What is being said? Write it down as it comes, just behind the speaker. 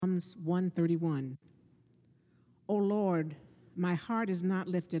Psalms 131. O Lord, my heart is not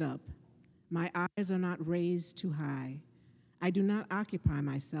lifted up. My eyes are not raised too high. I do not occupy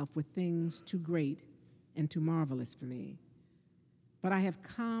myself with things too great and too marvelous for me. But I have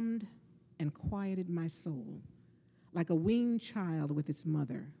calmed and quieted my soul, like a weaned child with its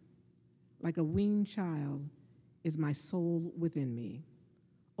mother. Like a weaned child is my soul within me.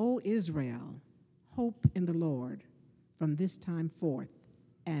 O Israel, hope in the Lord from this time forth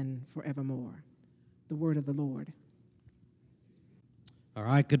and forevermore. The word of the Lord. All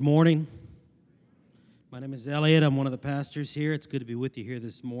right, good morning. My name is Elliot. I'm one of the pastors here. It's good to be with you here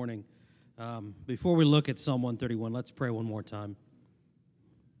this morning. Before we look at Psalm 131, let's pray one more time.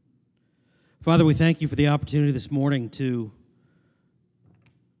 Father, we thank you for the opportunity this morning to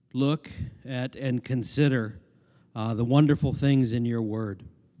look at and consider the wonderful things in your word.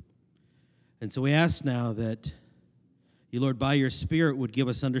 And so we ask now that you, Lord, by your Spirit would give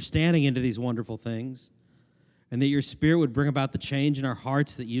us understanding into these wonderful things, and that your Spirit would bring about the change in our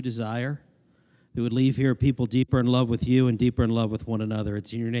hearts that you desire, that would leave here people deeper in love with you and deeper in love with one another.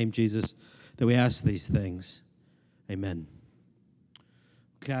 It's in your name, Jesus, that we ask these things. Amen.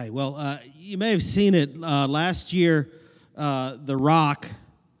 Okay, well, you may have seen it. Last year, The Rock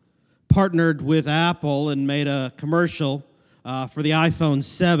partnered with Apple and made a commercial for the iPhone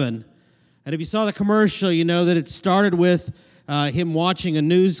 7. And if you saw the commercial, you know that it started with him watching a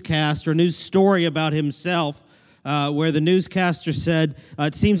newscast or news story about himself, where the newscaster said,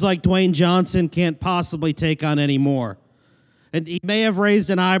 it seems like Dwayne Johnson can't possibly take on any more. And he may have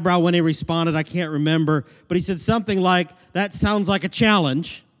raised an eyebrow when he responded, I can't remember, but he said something like, that sounds like a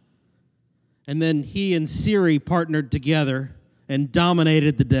challenge. And then he and Siri partnered together and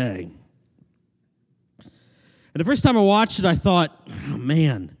dominated the day. And the first time I watched it, I thought, oh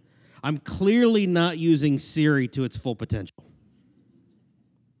man, I'm clearly not using Siri to its full potential.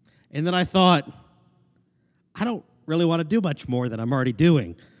 And then I thought, I don't really want to do much more than I'm already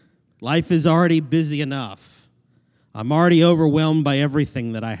doing. Life is already busy enough. I'm already overwhelmed by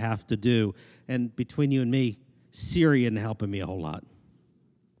everything that I have to do. And between you and me, Siri isn't helping me a whole lot.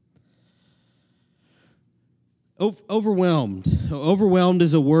 Overwhelmed. Overwhelmed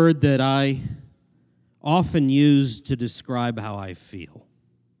is a word that I often use to describe how I feel.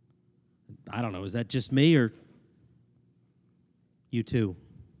 I don't know, is that just me or you too?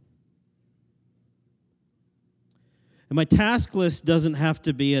 And my task list doesn't have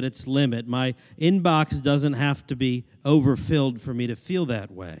to be at its limit. My inbox doesn't have to be overfilled for me to feel that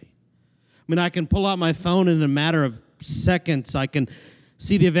way. I mean, I can pull out my phone in a matter of seconds. I can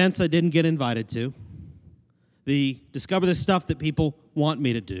see the events I didn't get invited to, discover the stuff that people want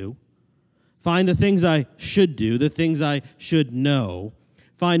me to do, find the things I should do, the things I should know,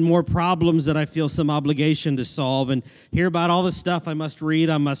 find more problems that I feel some obligation to solve, and hear about all the stuff I must read,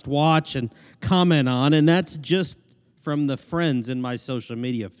 I must watch, and comment on, and that's just from the friends in my social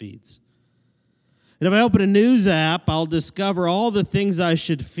media feeds. And if I open a news app, I'll discover all the things I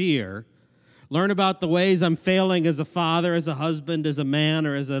should fear, learn about the ways I'm failing as a father, as a husband, as a man,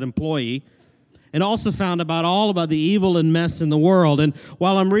 or as an employee, and also found all about the evil and mess in the world. And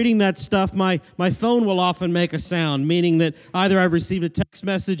while I'm reading that stuff, my phone will often make a sound, meaning that either I've received a text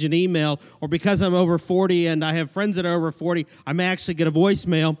message, an email, or because I'm over 40 and I have friends that are over 40, I may actually get a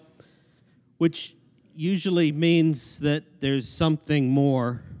voicemail, which usually means that there's something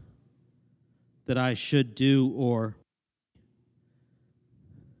more that I should do or...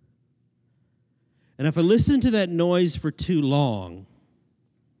 And if I listen to that noise for too long,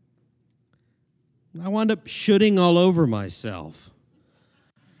 I wound up shooting all over myself.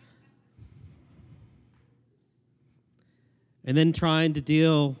 And then trying to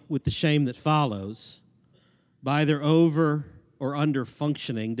deal with the shame that follows by either over or under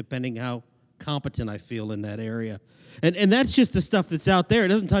functioning, depending how competent I feel in that area. And that's just the stuff that's out there. It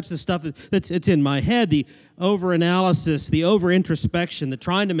doesn't touch the stuff that's in my head, the over-analysis, the over-introspection, the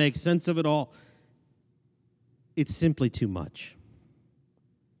trying to make sense of it all. It's simply too much.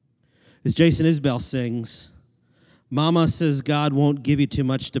 As Jason Isbell sings, Mama says God won't give you too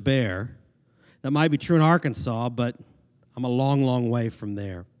much to bear. That might be true in Arkansas, but I'm a long, long way from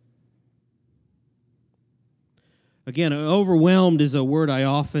there. Again, overwhelmed is a word I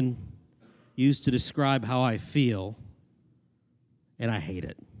often use to describe how I feel, and I hate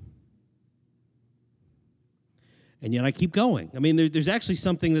it. And yet I keep going. I mean, there's actually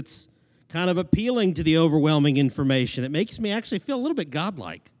something that's kind of appealing to the overwhelming information. It makes me actually feel a little bit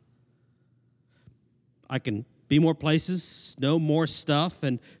godlike. I can be more places, know more stuff,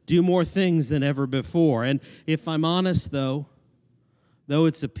 and do more things than ever before. And if I'm honest, though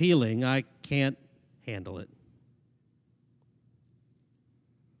it's appealing, I can't handle it.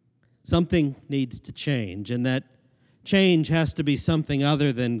 something needs to change, and that change has to be something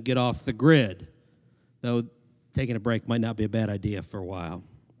other than get off the grid, though taking a break might not be a bad idea for a while.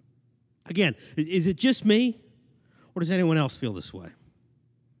 Again, is it just me, or does anyone else feel this way?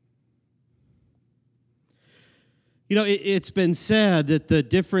 You know, it's been said that the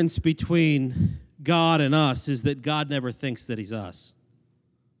difference between God and us is that God never thinks that he's us.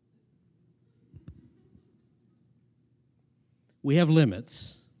 We have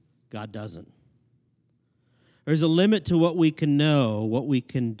limits. God doesn't. There's a limit to what we can know, what we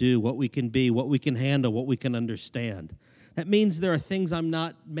can do, what we can be, what we can handle, what we can understand. That means there are things I'm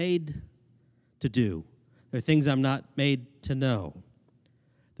not made to do. There are things I'm not made to know.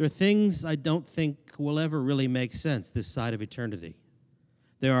 There are things I don't think will ever really make sense this side of eternity.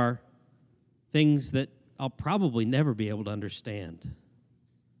 There are things that I'll probably never be able to understand.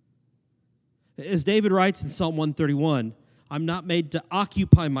 As David writes in Psalm 131, I'm not made to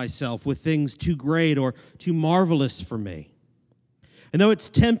occupy myself with things too great or too marvelous for me. And though it's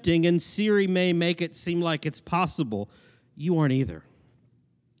tempting and Siri may make it seem like it's possible, you aren't either.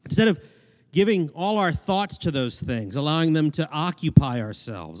 Instead of giving all our thoughts to those things, allowing them to occupy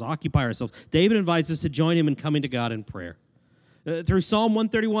ourselves, David invites us to join him in coming to God in prayer. Through Psalm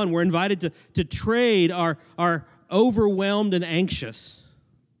 131, we're invited to trade our overwhelmed and anxious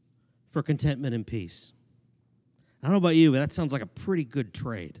for contentment and peace. I don't know about you, but that sounds like a pretty good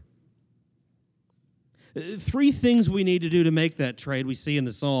trade. 3 things we need to do to make that trade we see in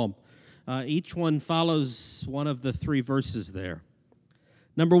the psalm. Each one follows one of the 3 verses there.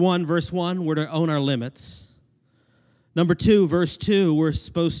 Number 1, verse 1, we're to own our limits. Number 2, verse 2, we're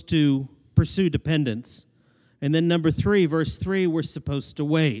supposed to pursue dependence. And then number 3, verse 3, we're supposed to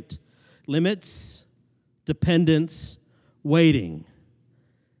wait. Limits, dependence, waiting.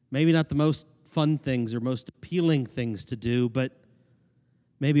 Maybe not the most fun things or most appealing things to do, but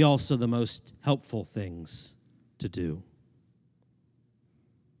maybe also the most helpful things to do.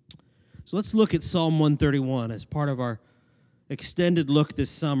 So let's look at Psalm 131 as part of our extended look this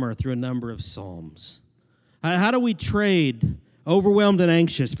summer through a number of psalms. How do we trade overwhelmed and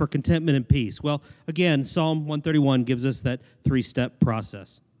anxious for contentment and peace? Well, again, Psalm 131 gives us that 3-step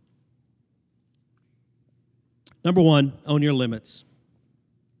process. Number 1, own your limits.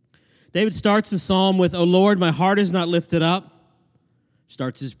 David starts the psalm with, "O Lord, my heart is not lifted up."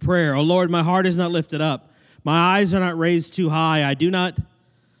 Starts his prayer, "O Lord, my heart is not lifted up. My eyes are not raised too high. I do not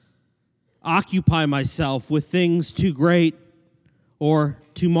occupy myself with things too great or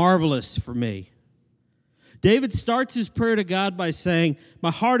too marvelous for me." David starts his prayer to God by saying,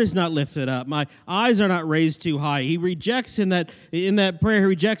 "My heart is not lifted up. My eyes are not raised too high." He rejects in that prayer, he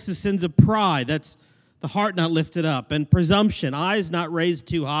rejects the sins of pride. That's the heart not lifted up, and presumption, eyes not raised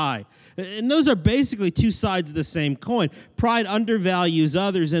too high. And those are basically 2 sides of the same coin. Pride undervalues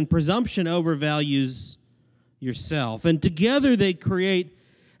others, and presumption overvalues yourself. And together they create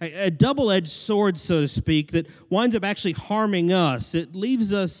a double-edged sword, so to speak, that winds up actually harming us. It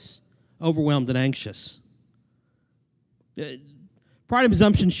leaves us overwhelmed and anxious. Pride and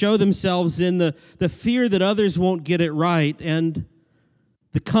presumption show themselves in the fear that others won't get it right and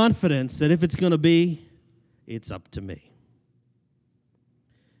the confidence that if it's going to be, it's up to me.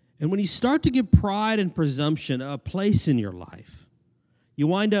 And when you start to give pride and presumption a place in your life, you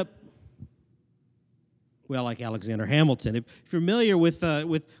wind up, well, like Alexander Hamilton. If you're familiar with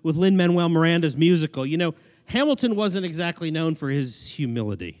Lin-Manuel Miranda's musical, you know, Hamilton wasn't exactly known for his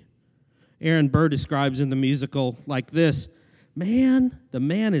humility. Aaron Burr describes in the musical like this, "Man, the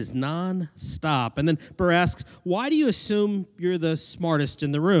man is non-stop." And then Burr asks, "Why do you assume you're the smartest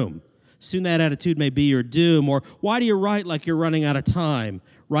in the room? Soon that attitude may be your doom." Or, "Why do you write like you're running out of time?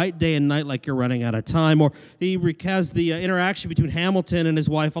 Write day and night like you're running out of time." Or he recounts the interaction between Hamilton and his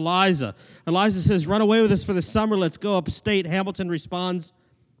wife Eliza. Eliza says, "Run away with us for the summer. Let's go upstate." Hamilton responds,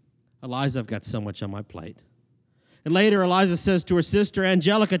 "Eliza, I've got so much on my plate." And later, Eliza says to her sister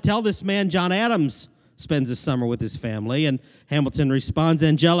Angelica, "Tell this man John Adams spends the summer with his family." And Hamilton responds,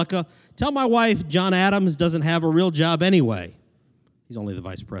 "Angelica, tell my wife John Adams doesn't have a real job anyway. He's only the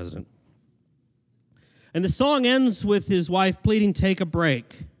vice president." And the song ends with his wife pleading, "Take a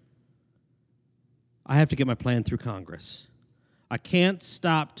break. I have to get my plan through Congress. I can't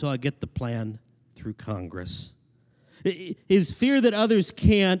stop till I get the plan through Congress." His fear that others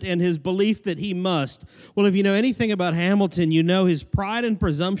can't and his belief that he must. Well, if you know anything about Hamilton, you know his pride and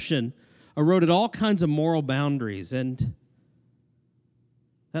presumption eroded all kinds of moral boundaries, and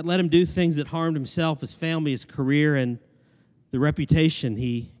that let him do things that harmed himself, his family, his career, and the reputation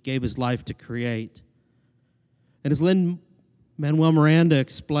he gave his life to create. And as Lin-Manuel Miranda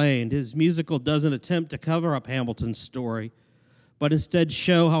explained, his musical doesn't attempt to cover up Hamilton's story, but instead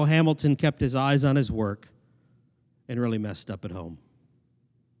show how Hamilton kept his eyes on his work and really messed up at home.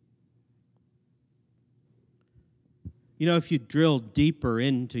 You know, if you drill deeper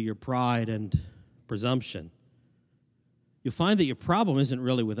into your pride and presumption, you'll find that your problem isn't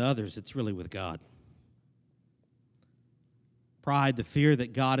really with others, it's really with God. Pride, the fear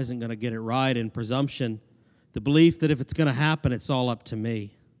that God isn't going to get it right, and presumption, the belief that if it's going to happen, it's all up to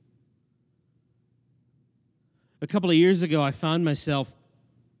me. A couple of years ago, I found myself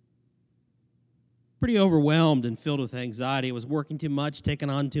pretty overwhelmed and filled with anxiety. I was working too much, taking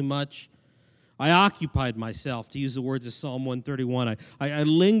on too much. I occupied myself, to use the words of Psalm 131. I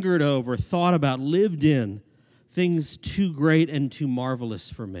lingered over, thought about, lived in things too great and too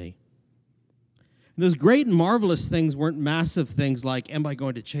marvelous for me. And those great and marvelous things weren't massive things like, am I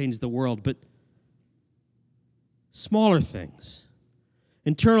going to change the world? But smaller things,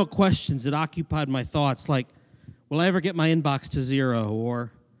 internal questions that occupied my thoughts like, will I ever get my inbox to zero?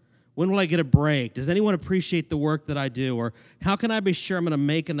 Or when will I get a break? Does anyone appreciate the work that I do? Or how can I be sure I'm going to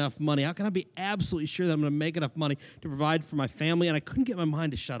make enough money? How can I be absolutely sure that I'm going to make enough money to provide for my family? And I couldn't get my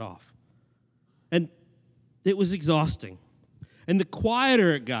mind to shut off. And it was exhausting. And the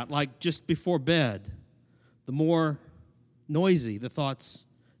quieter it got, like just before bed, the more noisy the thoughts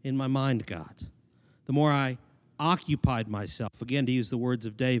in my mind got. The more I occupied myself, again, to use the words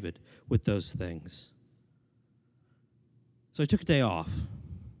of David, with those things. So I took a day off.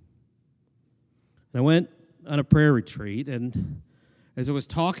 And I went on a prayer retreat, and as I was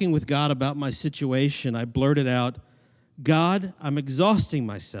talking with God about my situation, I blurted out, God, I'm exhausting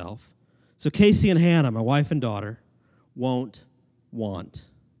myself, so Casey and Hannah, my wife and daughter, won't want.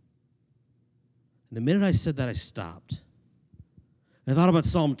 And the minute I said that, I stopped. I thought about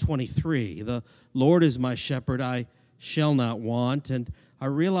Psalm 23, the Lord is my shepherd, I shall not want, and I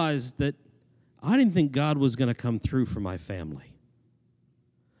realized that I didn't think God was going to come through for my family.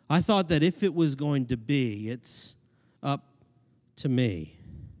 I thought that if it was going to be, it's up to me.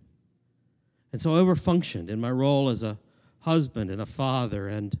 And so I overfunctioned in my role as a husband and a father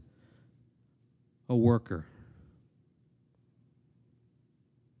and a worker.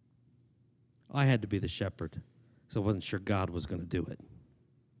 I had to be the shepherd, because I wasn't sure God was going to do it.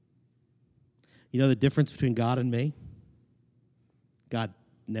 You know the difference between God and me? God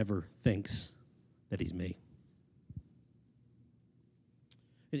never thinks that he's me.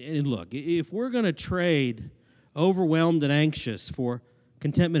 And look, if we're going to trade overwhelmed and anxious for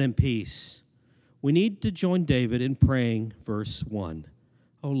contentment and peace, we need to join David in praying verse 1.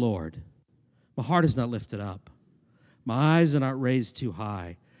 Oh Lord, my heart is not lifted up. My eyes are not raised too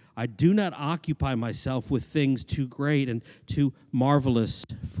high. I do not occupy myself with things too great and too marvelous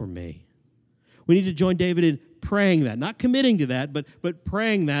for me. We need to join David in praying that, not committing to that, but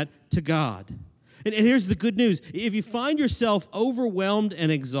praying that to God. And here's the good news. If you find yourself overwhelmed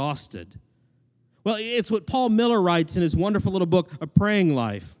and exhausted, well, it's what Paul Miller writes in his wonderful little book, A Praying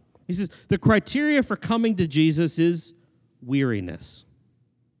Life. He says, the criteria for coming to Jesus is weariness.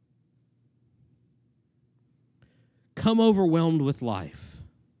 Come overwhelmed with life.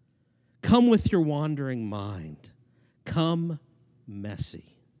 Come with your wandering mind. Come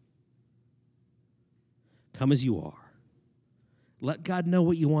messy. Come as you are. Let God know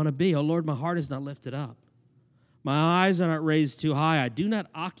what you want to be. Oh, Lord, my heart is not lifted up. My eyes are not raised too high. I do not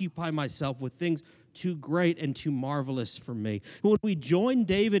occupy myself with things too great and too marvelous for me. When we join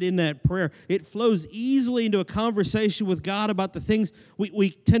David in that prayer, it flows easily into a conversation with God about the things we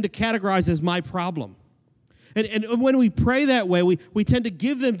tend to categorize as my problem. And when we pray that way, we tend to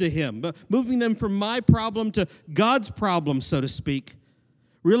give them to him, moving them from my problem to God's problem, so to speak,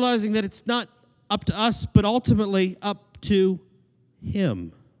 realizing that it's not up to us, but ultimately up to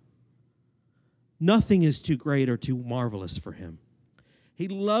him. Nothing is too great or too marvelous for him. He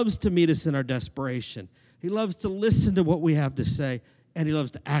loves to meet us in our desperation. He loves to listen to what we have to say, and he loves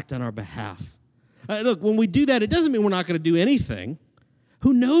to act on our behalf. Look, when we do that, it doesn't mean we're not going to do anything.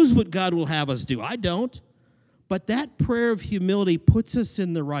 Who knows what God will have us do? I don't. But that prayer of humility puts us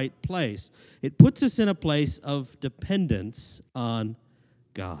in the right place. It puts us in a place of dependence on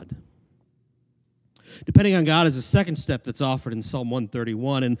God. Depending on God is the second step that's offered in Psalm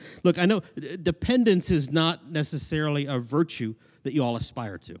 131. And look, I know dependence is not necessarily a virtue that you all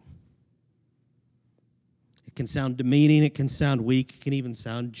aspire to. It can sound demeaning, it can sound weak, it can even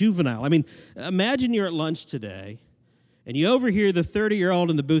sound juvenile. I mean, imagine you're at lunch today, and you overhear the 30-year-old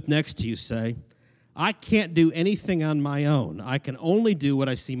in the booth next to you say, I can't do anything on my own. I can only do what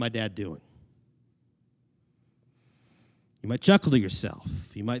I see my dad doing. You might chuckle to yourself.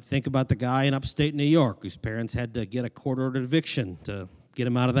 You might think about the guy in upstate New York whose parents had to get a court-ordered eviction to get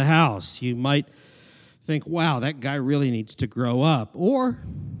him out of the house. You might think, wow, that guy really needs to grow up. Or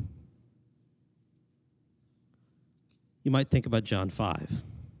you might think about John 5.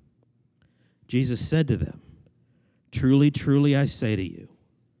 Jesus said to them, "Truly, truly, I say to you,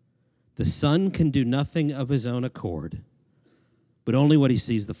 the Son can do nothing of his own accord, but only what he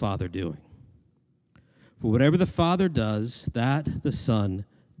sees the Father doing. For whatever the Father does, that the Son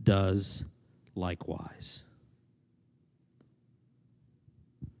does likewise."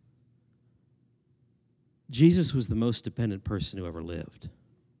 Jesus was the most dependent person who ever lived.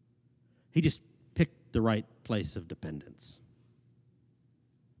 He just picked the right place of dependence.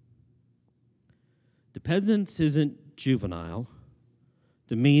 Dependence isn't juvenile,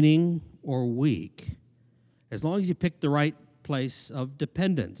 demeaning, or weak, as long as you pick the right place of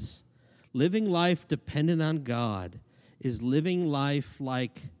dependence. Living life dependent on God is living life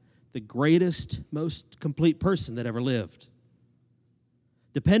like the greatest, most complete person that ever lived.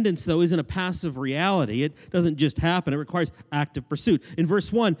 Dependence, though, isn't a passive reality. It doesn't just happen. It requires active pursuit. In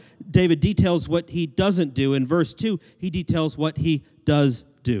verse 1, David details what he doesn't do. In verse 2, he details what he does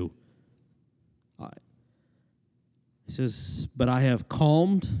do. He says, "But I have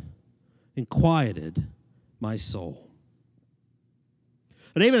calmed and quieted my soul."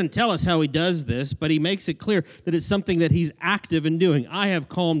 David doesn't tell us how he does this, but he makes it clear that it's something that he's active in doing. I have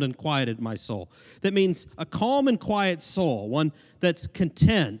calmed and quieted my soul. That means a calm and quiet soul, one that's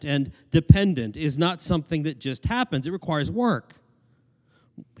content and dependent, is not something that just happens. It requires work.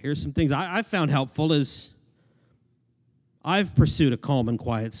 Here's some things I've found helpful as I've pursued a calm and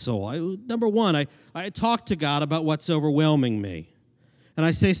quiet soul. Number one, I talk to God about what's overwhelming me. And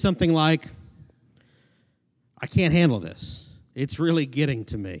I say something like, I can't handle this. It's really getting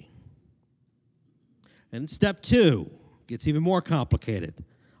to me. And step 2 gets even more complicated.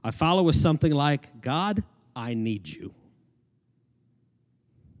 I follow with something like, God, I need you.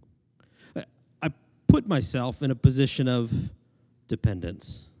 I put myself in a position of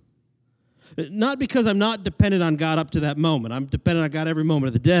dependence. Not because I'm not dependent on God up to that moment. I'm dependent on God every moment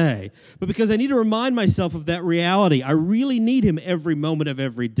of the day. But because I need to remind myself of that reality. I really need him every moment of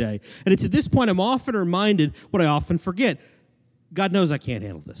every day. And it's at this point I'm often reminded what I often forget. God knows I can't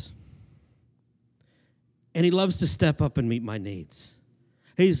handle this. And he loves to step up and meet my needs.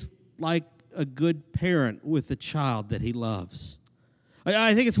 He's like a good parent with a child that he loves.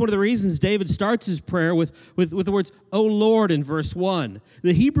 I think it's one of the reasons David starts his prayer with the words, "O Lord," in verse 1.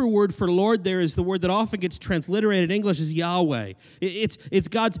 The Hebrew word for Lord there is the word that often gets transliterated in English as Yahweh. It's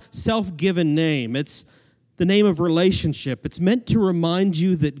God's self-given name. It's the name of relationship. It's meant to remind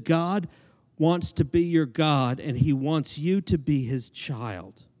you that God wants to be your God and he wants you to be his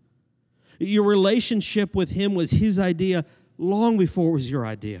child. Your relationship with him was his idea long before it was your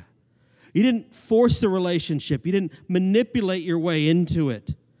idea. You didn't force the relationship. You didn't manipulate your way into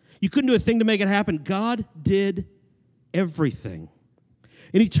it. You couldn't do a thing to make it happen. God did everything.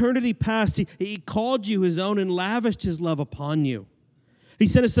 In eternity past, he called you his own and lavished his love upon you. He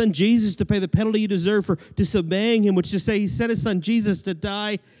sent his son Jesus to pay the penalty you deserve for disobeying him, which is to say he sent his son Jesus to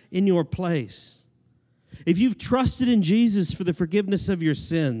die in your place. If you've trusted in Jesus for the forgiveness of your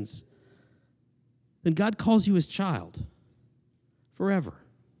sins, then God calls you his child forever.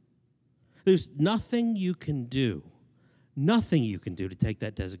 There's nothing you can do to take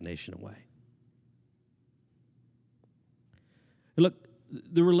that designation away. And look,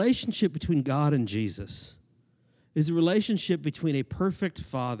 the relationship between God and Jesus is a relationship between a perfect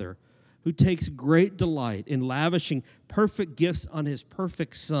Father who takes great delight in lavishing perfect gifts on his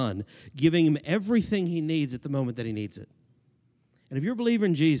perfect Son, giving him everything he needs at the moment that he needs it. And if you're a believer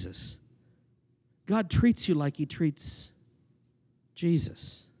in Jesus, God treats you like he treats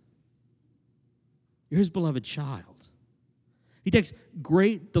Jesus. You're his beloved child. He takes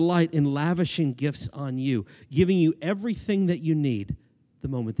great delight in lavishing gifts on you, giving you everything that you need the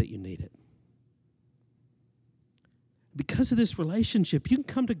moment that you need it. Because of this relationship, you can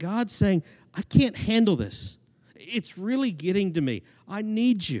come to God saying, I can't handle this. It's really getting to me. I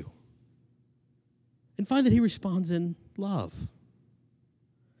need you. And find that he responds in love.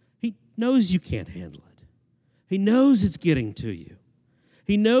 He knows you can't handle it. He knows it's getting to you.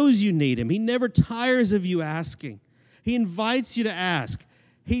 He knows you need him. He never tires of you asking. He invites you to ask.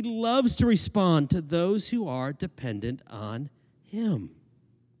 He loves to respond to those who are dependent on him.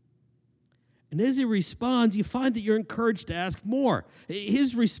 And as he responds, you find that you're encouraged to ask more.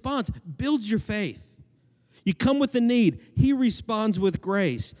 His response builds your faith. You come with a need. He responds with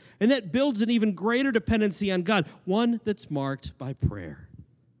grace. And that builds an even greater dependency on God, one that's marked by prayer.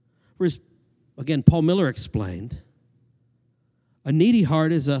 Whereas, again, Paul Miller explained, a needy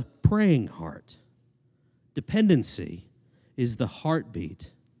heart is a praying heart. Dependency is the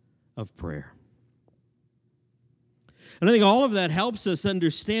heartbeat of prayer. And I think all of that helps us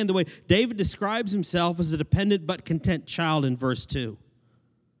understand the way David describes himself as a dependent but content child in verse 2.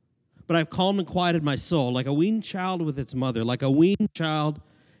 But I've calmed and quieted my soul, like a weaned child with its mother. Like a weaned child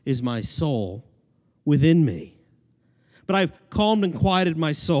is my soul within me. But I've calmed and quieted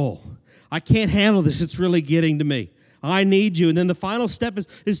my soul. I can't handle this. It's really getting to me. I need you. And then the final step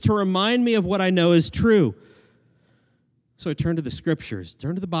is to remind me of what I know is true. So I turn to the Scriptures,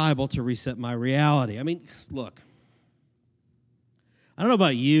 turn to the Bible to reset my reality. I mean, look, I don't know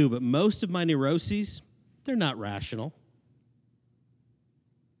about you, but most of my neuroses, they're not rational.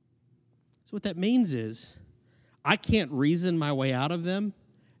 So what that means is I can't reason my way out of them,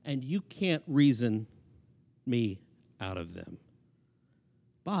 and you can't reason me out of them.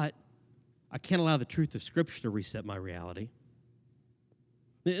 But I can't allow the truth of Scripture to reset my reality.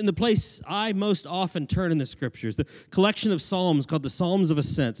 In the place I most often turn in the Scriptures, the collection of Psalms called the Psalms of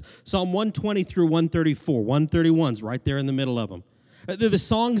Ascents, Psalm 120 through 134, 131's right there in the middle of them. They're the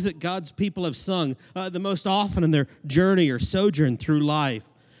songs that God's people have sung the most often in their journey or sojourn through life.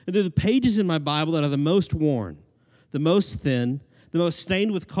 And they're the pages in my Bible that are the most worn, the most thin, the most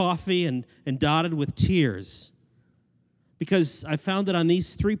stained with coffee and dotted with tears. Because I found that on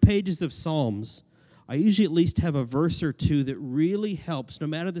these 3 pages of Psalms, I usually at least have a verse or two that really helps, no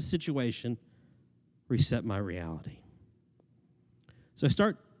matter the situation, reset my reality. So I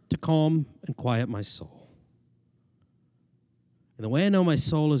start to calm and quiet my soul. And the way I know my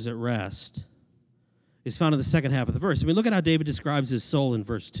soul is at rest is found in the second half of the verse. I mean, look at how David describes his soul in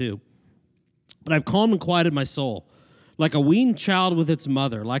verse 2. But I've calmed and quieted my soul, like a weaned child with its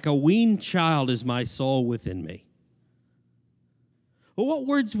mother. Like a weaned child is my soul within me. Well, what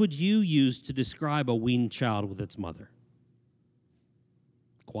words would you use to describe a weaned child with its mother?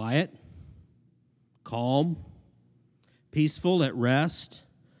 Quiet, calm, peaceful, at rest,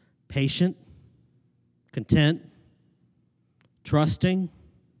 patient, content, trusting,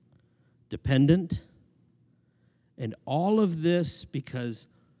 dependent. And all of this because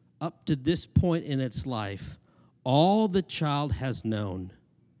up to this point in its life, all the child has known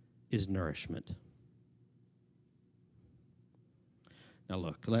is nourishment. Now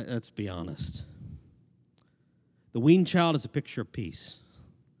look, let's be honest. The weaned child is a picture of peace.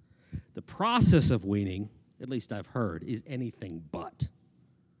 The process of weaning, at least I've heard, is anything but.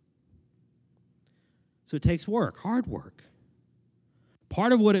 So it takes work, hard work.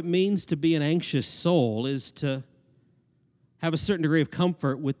 Part of what it means to be an anxious soul is to have a certain degree of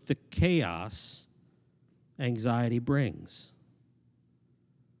comfort with the chaos anxiety brings.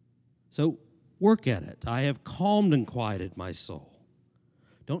 So work at it. I have calmed and quieted my soul.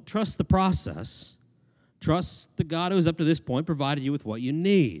 Don't trust the process. Trust the God who has up to this point provided you with what you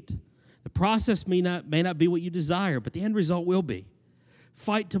need. The process may not be what you desire, but the end result will be.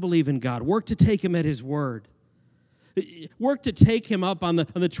 Fight to believe in God. Work to take him at his word. Work to take him up on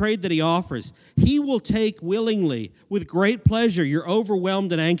the trade that he offers. He will take willingly, with great pleasure, you're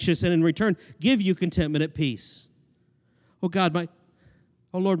overwhelmed and anxious, and in return, give you contentment at peace. Oh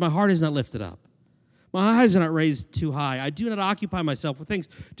Lord, my heart is not lifted up. My eyes are not raised too high. I do not occupy myself with things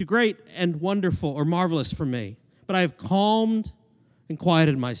too great and wonderful or marvelous for me. But I have calmed and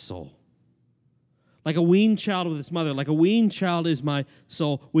quieted my soul. Like a weaned child with its mother, like a weaned child is my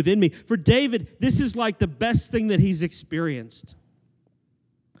soul within me. For David, this is like the best thing that he's experienced.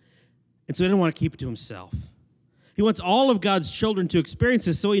 And so he didn't want to keep it to himself. He wants all of God's children to experience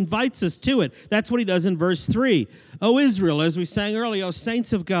this, so he invites us to it. That's what he does in verse 3. O Israel, as we sang earlier, O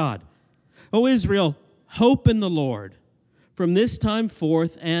saints of God. O Israel, hope in the Lord from this time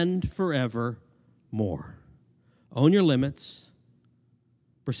forth and forevermore. Own your limits,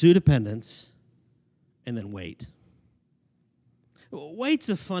 pursue dependence, and then wait. Wait's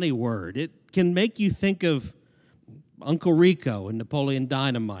a funny word. It can make you think of Uncle Rico in Napoleon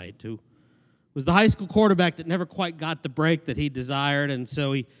Dynamite, who was the high school quarterback that never quite got the break that he desired, and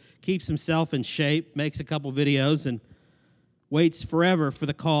so he keeps himself in shape, makes a couple videos, and waits forever for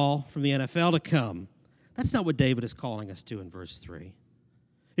the call from the NFL to come. That's not what David is calling us to in verse 3.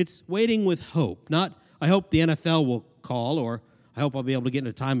 It's waiting with hope, not I hope the NFL will call, or I hope I'll be able to get in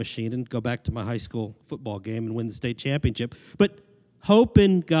a time machine and go back to my high school football game and win the state championship, but hope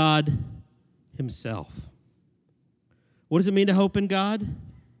in God himself. What does it mean to hope in God?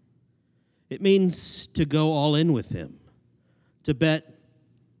 It means to go all in with him, to bet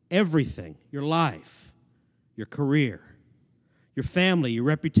everything, your life, your career, your family, your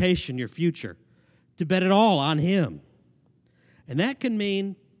reputation, your future, to bet it all on him. And that can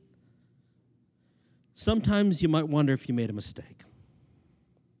mean sometimes you might wonder if you made a mistake.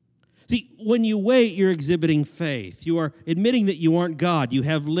 See, when you wait, you're exhibiting faith. You are admitting that you aren't God. You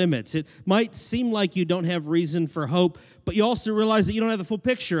have limits. It might seem like you don't have reason for hope, but you also realize that you don't have the full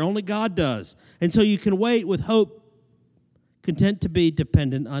picture. Only God does. And so you can wait with hope, content to be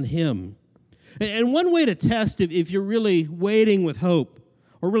dependent on Him. And one way to test if you're really waiting with hope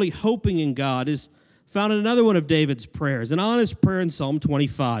or really hoping in God is found in another one of David's prayers, an honest prayer in Psalm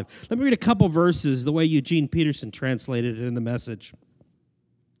 25. Let me read a couple verses the way Eugene Peterson translated it in the Message.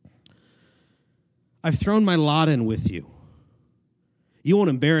 I've thrown my lot in with you. You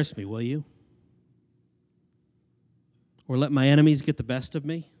won't embarrass me, will you? Or let my enemies get the best of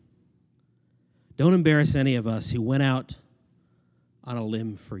me? Don't embarrass any of us who went out on a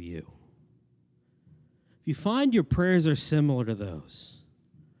limb for you. If you find your prayers are similar to those,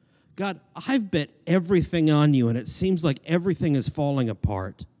 God, I've bet everything on you, and it seems like everything is falling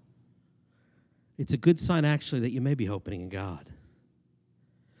apart. It's a good sign, actually, that you may be hoping in God.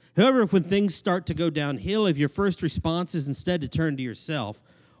 However, if when things start to go downhill, if your first response is instead to turn to yourself,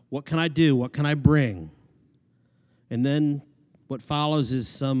 what can I do? What can I bring? And then what follows is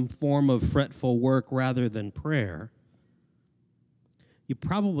some form of fretful work rather than prayer, you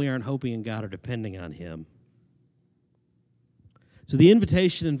probably aren't hoping in God or depending on Him. So the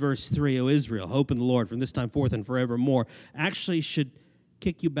invitation in verse 3, O Israel, hope in the Lord from this time forth and forevermore, actually should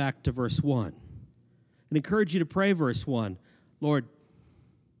kick you back to verse 1 and encourage you to pray verse 1. Lord,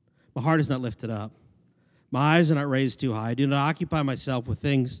 my heart is not lifted up. My eyes are not raised too high. I do not occupy myself with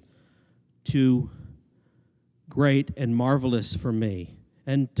things too great and marvelous for me.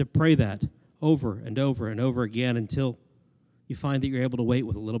 And to pray that over and over and over again until you find that you're able to wait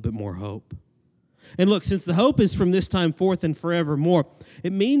with a little bit more hope. And look, since the hope is from this time forth and forevermore,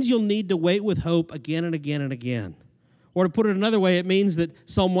 it means you'll need to wait with hope again and again and again. Or to put it another way, it means that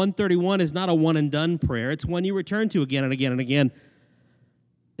Psalm 131 is not a one-and-done prayer. It's one you return to again and again and again.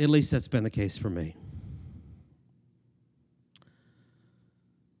 At least that's been the case for me.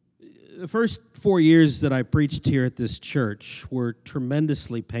 The first 4 years that I preached here at this church were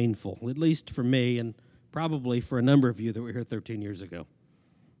tremendously painful, at least for me and probably for a number of you that were here 13 years ago.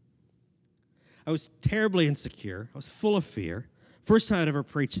 I was terribly insecure. I was full of fear. First time I'd ever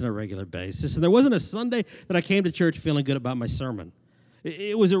preached on a regular basis. And there wasn't a Sunday that I came to church feeling good about my sermon.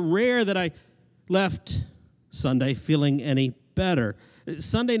 It was rare that I left Sunday feeling any better.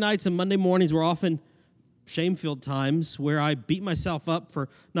 Sunday nights and Monday mornings were often shame-filled times where I beat myself up for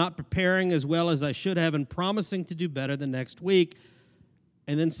not preparing as well as I should have and promising to do better the next week.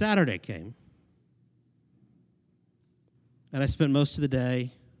 And then Saturday came. And I spent most of the day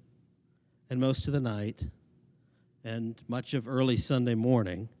and most of the night and much of early Sunday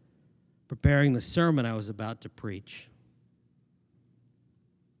morning preparing the sermon I was about to preach.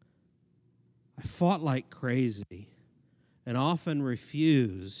 I fought like crazy and often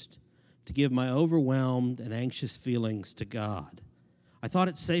refused to give my overwhelmed and anxious feelings to God. I thought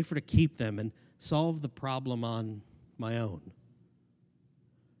it safer to keep them and solve the problem on my own.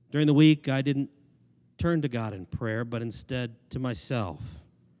 During the week, I didn't turn to God in prayer, but instead to myself,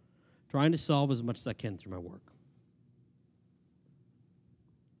 trying to solve as much as I can through my work.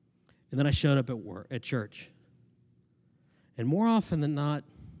 And then I showed up at church. And more often than not,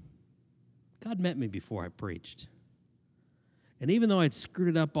 God met me before I preached. And even though I'd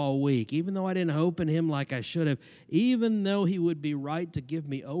screwed it up all week, even though I didn't hope in Him like I should have, even though He would be right to give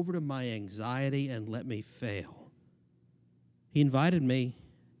me over to my anxiety and let me fail, He invited me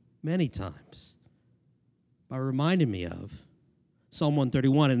many times by reminding me of Psalm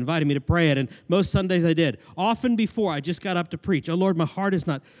 131 and invited me to pray it. And most Sundays I did. Often before I just got up to preach. Oh, Lord, my heart is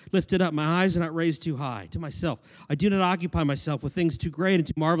not lifted up. My eyes are not raised too high. To myself, I do not occupy myself with things too great and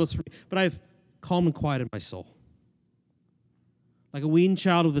too marvelous for me, but I have calmed and quieted my soul. Like a weaned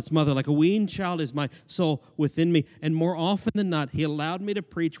child with its mother, like a weaned child is my soul within me. And more often than not, He allowed me to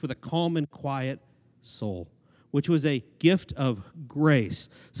preach with a calm and quiet soul, which was a gift of grace,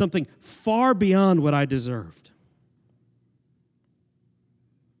 something far beyond what I deserved.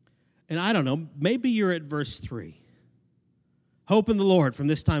 And I don't know, maybe you're at verse 3. Hope in the Lord from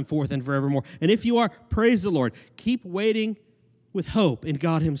this time forth and forevermore. And if you are, praise the Lord. Keep waiting with hope in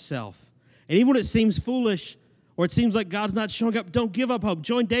God Himself. And even when it seems foolish or it seems like God's not showing up, don't give up hope.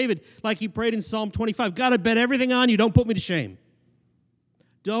 Join David like he prayed in Psalm 25. God, I bet everything on you. Don't put me to shame.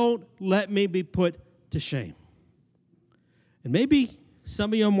 Don't let me be put to shame. And maybe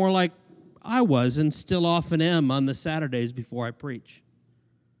some of you are more like I was and still often am on the Saturdays before I preach.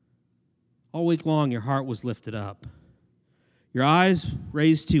 All week long, your heart was lifted up. Your eyes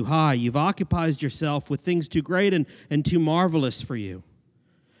raised too high. You've occupied yourself with things too great and too marvelous for you.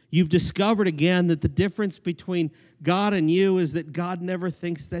 You've discovered again that the difference between God and you is that God never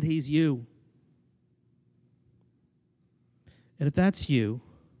thinks that he's you. And if that's you,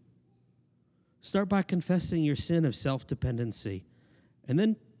 start by confessing your sin of self-dependency, and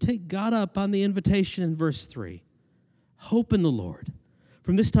then take God up on the invitation in verse 3. Hope in the Lord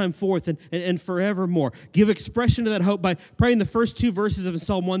from this time forth and forevermore. Give expression to that hope by praying the first two verses of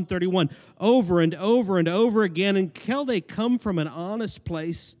Psalm 131 over and over and over again until they come from an honest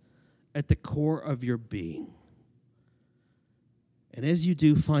place at the core of your being. And as you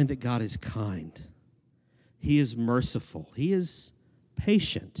do, find that God is kind. He is merciful. He is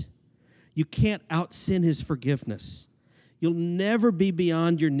patient. You can't out-sin his forgiveness. You'll never be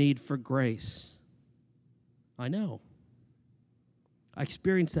beyond your need for grace. I know. I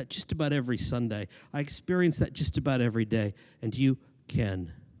experience that just about every Sunday. I experience that just about every day, and you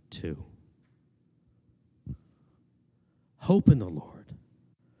can too. Hope in the Lord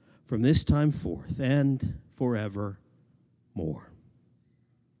from this time forth and forevermore.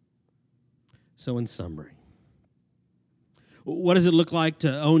 So in summary, what does it look like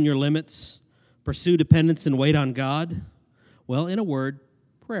to own your limits, pursue dependence, and wait on God? Well, in a word,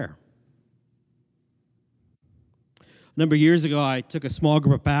 prayer. A number of years ago, I took a small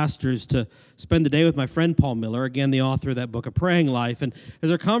group of pastors to spend the day with my friend Paul Miller, again, the author of that book, A Praying Life. And as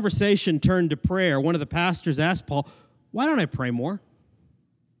our conversation turned to prayer, one of the pastors asked Paul, "Why don't I pray more?"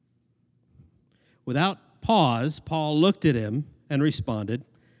 Without pause, Paul looked at him and responded,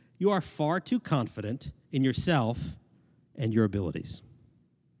 "You are far too confident in yourself and your abilities."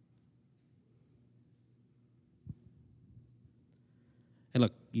 And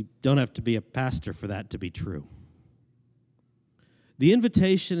look, you don't have to be a pastor for that to be true. The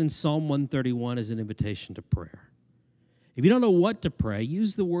invitation in Psalm 131 is an invitation to prayer. If you don't know what to pray,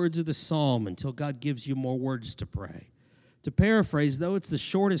 use the words of the psalm until God gives you more words to pray. To paraphrase, though it's the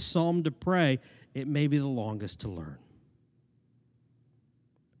shortest psalm to pray, it may be the longest to learn.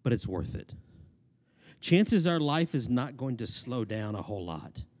 But it's worth it. Chances are life is not going to slow down a whole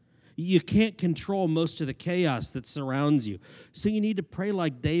lot. You can't control most of the chaos that surrounds you. So you need to pray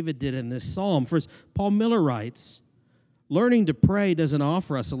like David did in this psalm. For as Paul Miller writes, learning to pray doesn't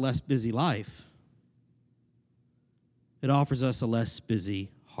offer us a less busy life. It offers us a less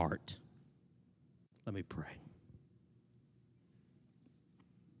busy heart. Let me pray.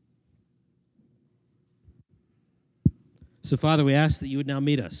 So, Father, we ask that you would now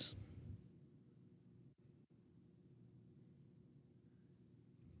meet us.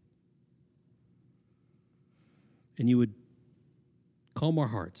 And you would calm our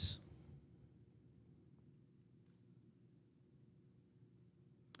hearts.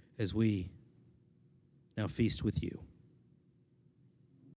 As we now feast with you.